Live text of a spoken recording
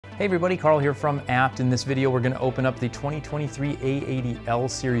Hey everybody, Carl here from Abt. In this video we're going to open up the 2023 A80L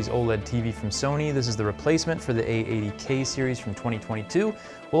series OLED TV from Sony. This is the replacement for the A80K series from 2022.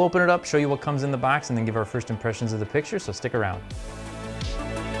 We'll open it up, show you what comes in the box, and then give our first impressions of the picture, so stick around.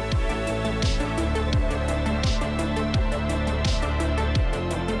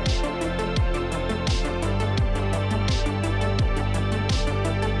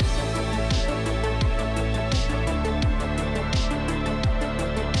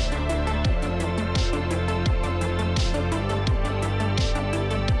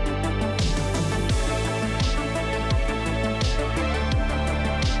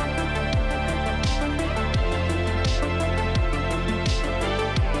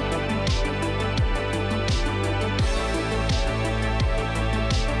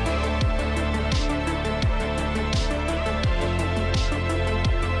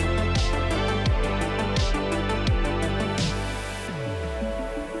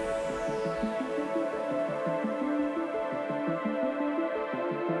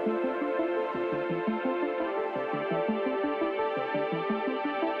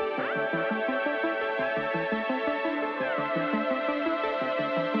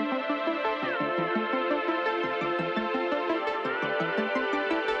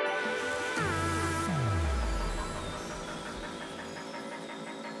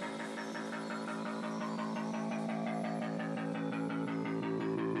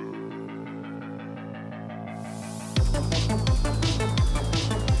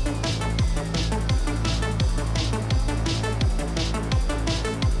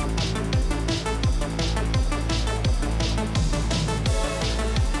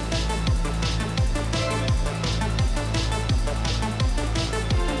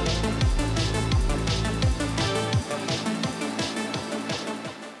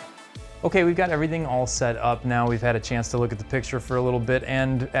 Okay, we've got everything all set up now. We've had a chance to look at the picture for a little bit,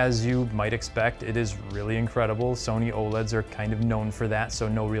 and as you might expect, it is really incredible. Sony OLEDs are kind of known for that, so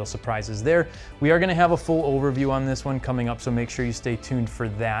no real surprises there. We are going to have a full overview on this one coming up, so make sure you stay tuned for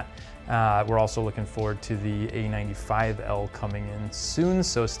that. We're also looking forward to the A95L coming in soon,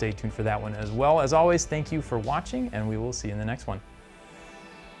 so stay tuned for that one as well. As always, thank you for watching, and we will see you in the next one.